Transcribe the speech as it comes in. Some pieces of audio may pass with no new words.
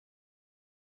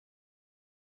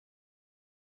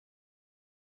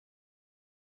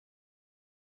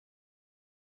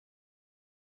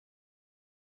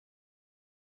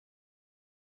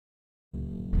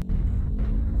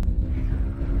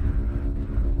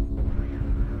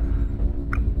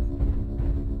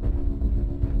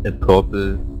A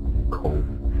purple coat.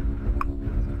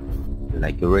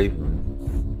 Like a raven.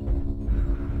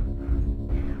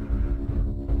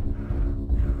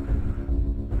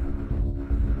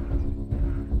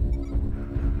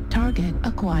 Target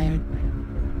acquired.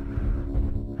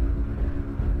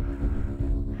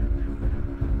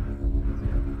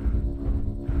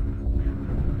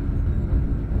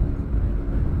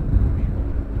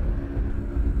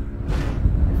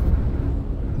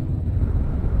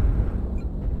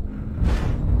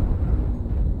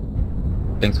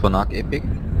 Thanks for NARC Epic.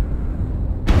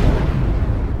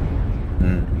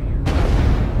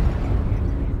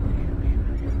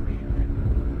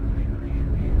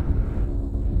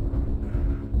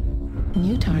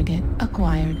 New target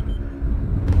acquired.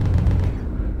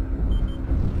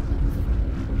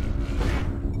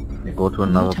 We go to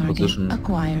another New target position.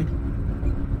 acquired.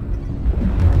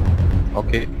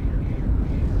 Okay.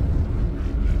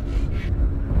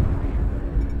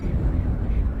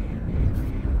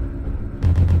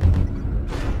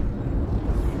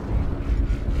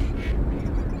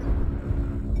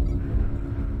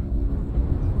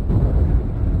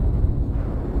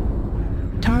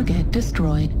 Target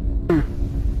destroyed.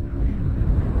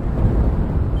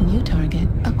 New target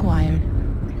acquired.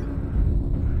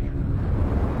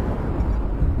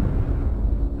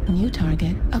 New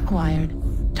target acquired.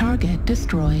 Target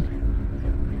destroyed.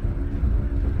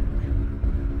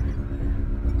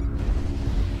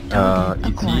 Target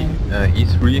acquired.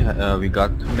 E3 we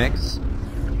got 2 mechs,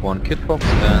 1 kit box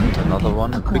and another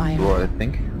one, a quick draw I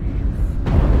think.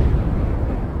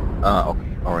 Okay,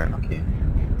 alright, okay.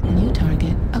 New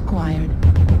target acquired.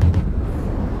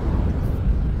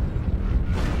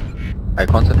 I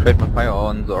concentrate my fire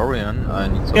on the Orion. I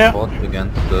need support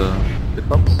against the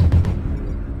Bitbox.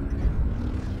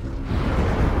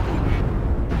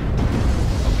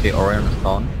 Okay, Orion is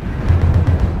down.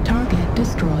 Target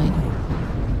destroyed.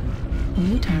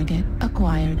 New target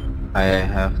acquired. I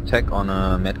have tech on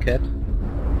a Medcat.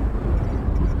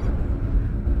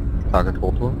 Target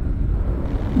total.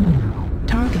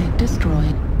 Target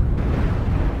destroyed.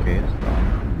 Okay, it's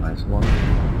down. Nice one.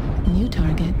 New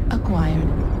target acquired.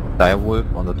 Direwolf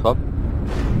on the top.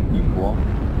 E4.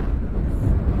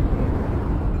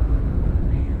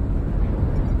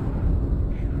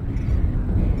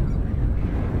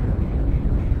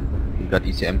 We got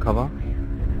ECM cover.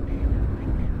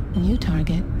 New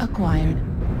target acquired.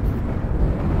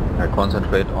 I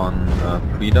concentrate on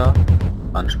Frida,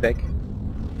 Hunchback.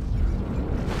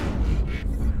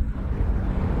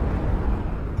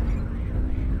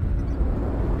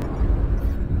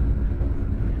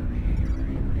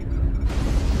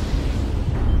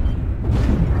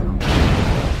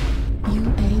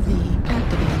 UAV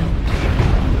activated.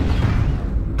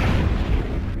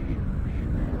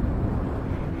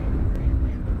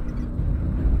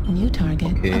 New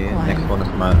target Okay, acquired. next one is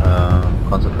my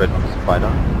concentrate on the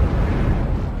Spider.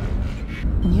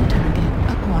 New target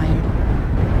acquired.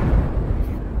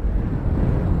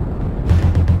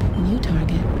 New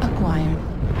target acquired.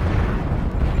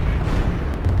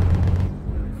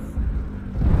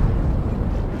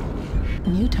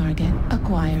 New target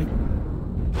acquired.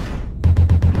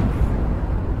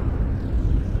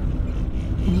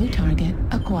 New target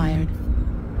acquired.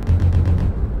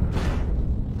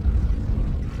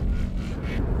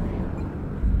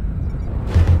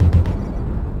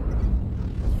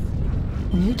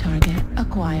 New target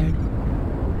acquired.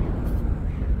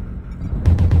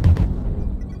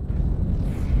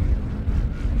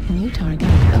 New target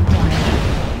acquired.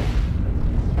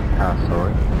 Ah,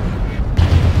 sorry.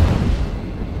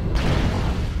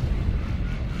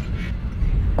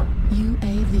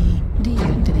 UAV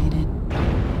deactivated.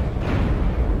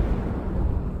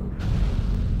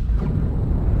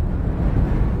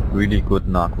 Really good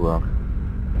NARC work.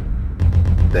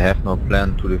 They have no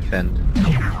plan to defend.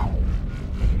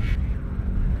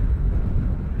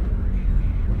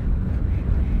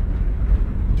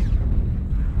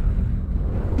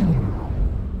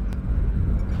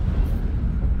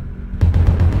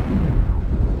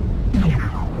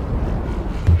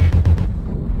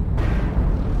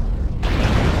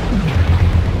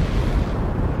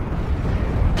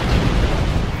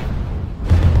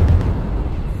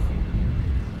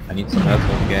 I need some help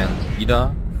against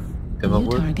Ida. New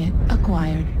target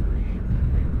acquired.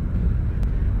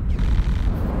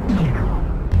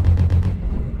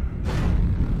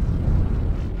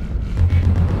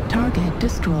 Target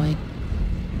destroyed.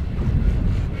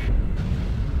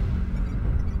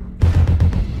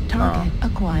 Target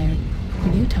acquired.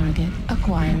 New target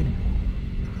acquired.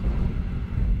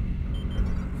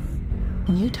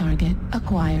 New target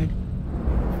acquired.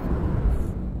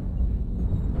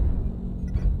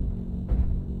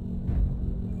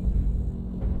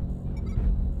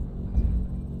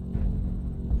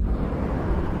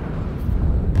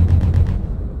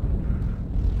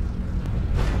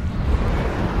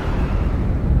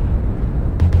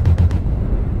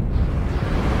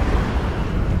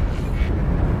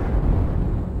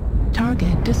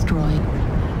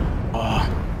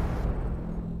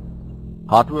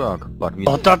 Hard work, but we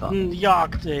Oh, did dat that. een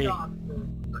jagd, ey.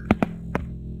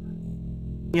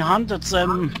 He hunted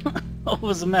them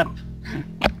over the map.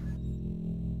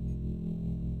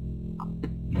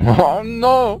 Oh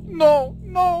no, no,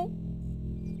 no!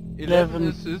 11 11.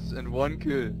 assists and 1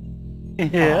 kill.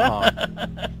 Yeah.